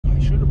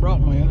have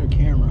brought my other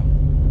camera.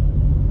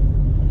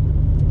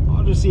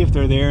 I'll just see if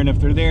they're there, and if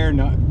they're there,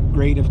 not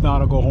great. If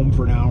not, I'll go home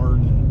for an hour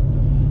and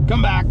then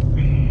come back.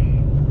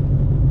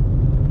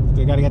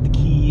 I gotta get the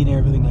key and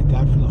everything like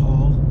that for the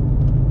haul.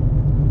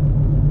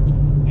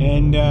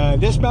 And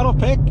this metal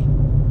pick,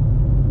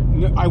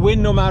 I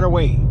win no matter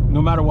way,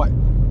 no matter what.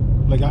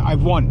 Like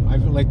I've won.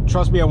 I've like,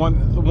 trust me, I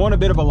won a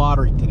bit of a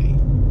lottery today.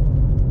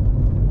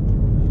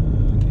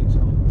 Okay,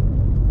 so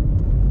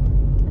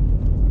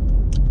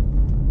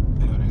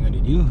I know what I'm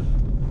gonna do.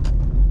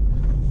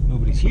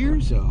 Nobody's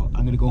here, so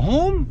I'm gonna go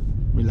home,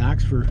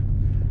 relax for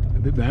a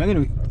bit. But I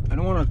don't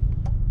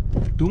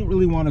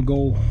really want to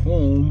go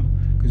home,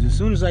 because as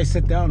soon as I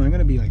sit down, I'm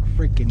gonna be like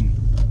freaking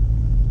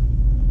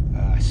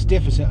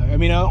stiff as hell. I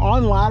mean,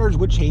 on ladders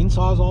with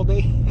chainsaws all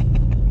day.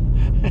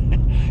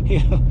 You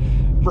know,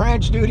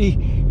 branch duty,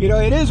 you know,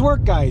 it is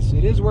work, guys.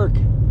 It is work.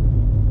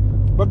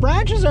 But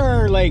branches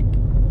are like,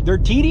 they're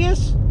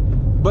tedious,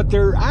 but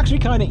they're actually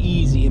kind of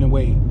easy in a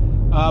way.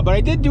 But I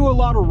did do a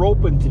lot of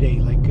roping today.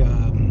 Like,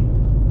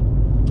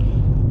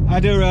 I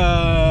had to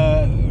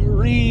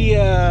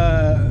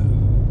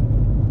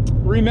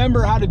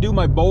remember how to do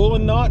my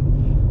bowline knot.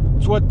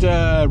 It's what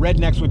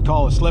rednecks would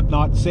call a slip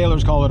knot.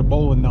 Sailors call it a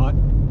bowline knot.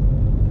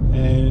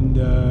 And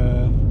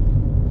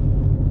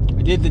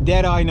I did the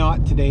dead eye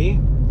knot today.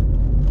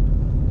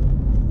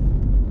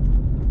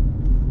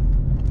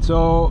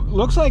 So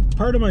looks like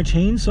part of my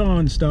chainsaw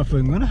and stuff,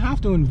 I'm gonna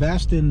have to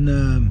invest in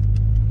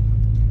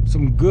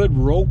some good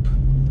rope,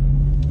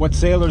 what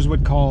sailors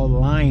would call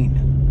line.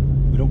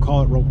 We don't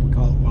call it rope, we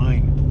call it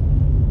line.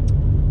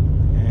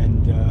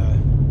 And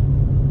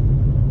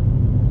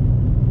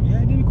yeah,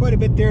 I did quite a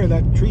bit there.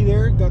 That tree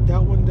there, got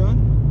that one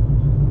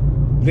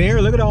done.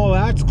 There, look at all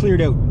that's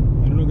cleared out.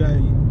 I don't know,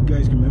 you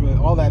guys can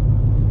remember all that.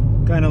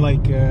 Kind of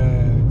like,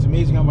 it's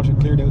amazing how much it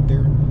cleared out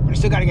there. But I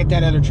still got to get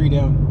that other tree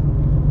down.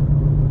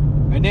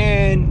 And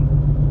then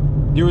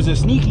there was a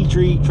sneaky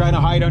tree trying to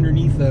hide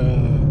underneath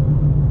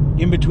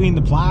in between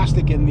the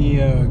plastic and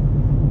the oh,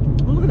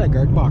 look at that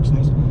garden box,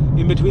 nice.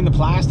 In between the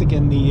plastic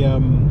and the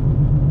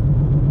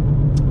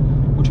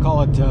what you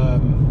call it,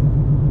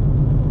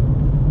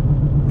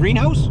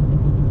 greenhouse.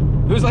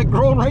 It was like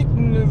growing right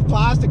in the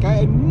plastic.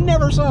 I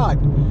never saw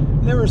it.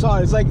 Never saw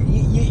it. It's like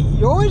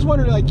you always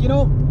wonder, like, you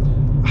know,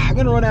 I'm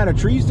gonna run out of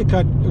trees to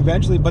cut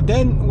eventually, but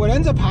then what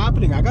ends up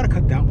happening, I gotta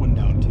cut that one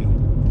down too.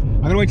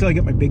 I'm gonna wait till I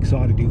get my big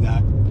saw to do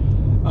that.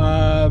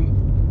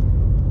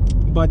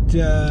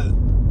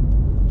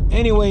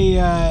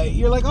 Anyway,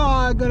 you're like, oh,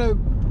 I'm gonna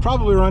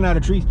probably run out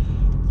of trees.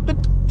 But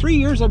 3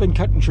 years I've been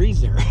cutting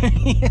trees there.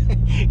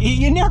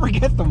 You never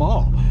get them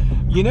all.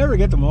 You never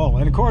get them all.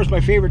 And of course, my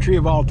favorite tree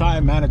of all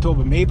time,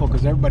 Manitoba maple,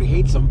 because everybody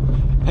hates them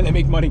and they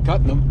make money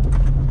cutting them.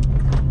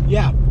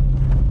 Yeah.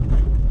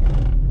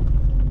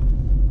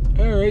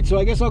 All right, so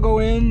I guess I'll go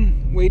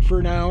in, wait for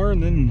an hour,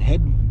 and then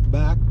head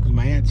back, because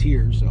my aunt's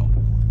here, so.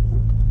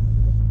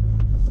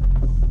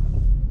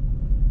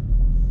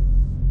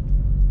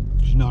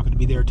 She's not going to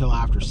be there till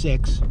after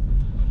 6.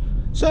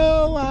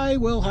 So I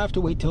will have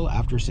to wait till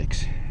after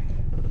 6.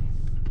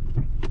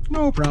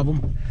 No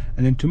problem.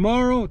 And then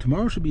tomorrow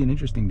should be an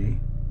interesting day.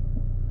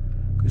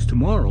 Because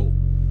tomorrow,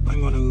 I'm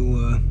going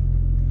to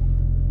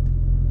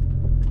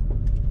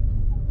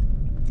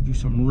do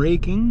some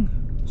raking,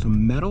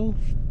 some metal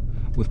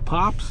with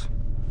pops.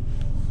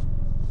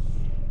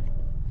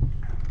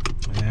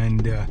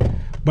 And,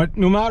 but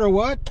no matter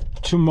what,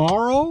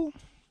 tomorrow,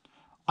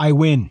 I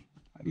win.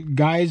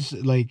 Guys,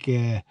 like,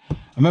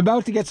 I'm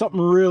about to get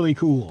something really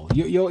cool.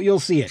 You'll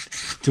see it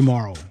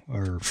tomorrow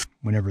or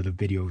whenever the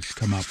videos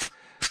come up.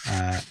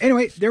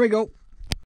 Anyway, there we go.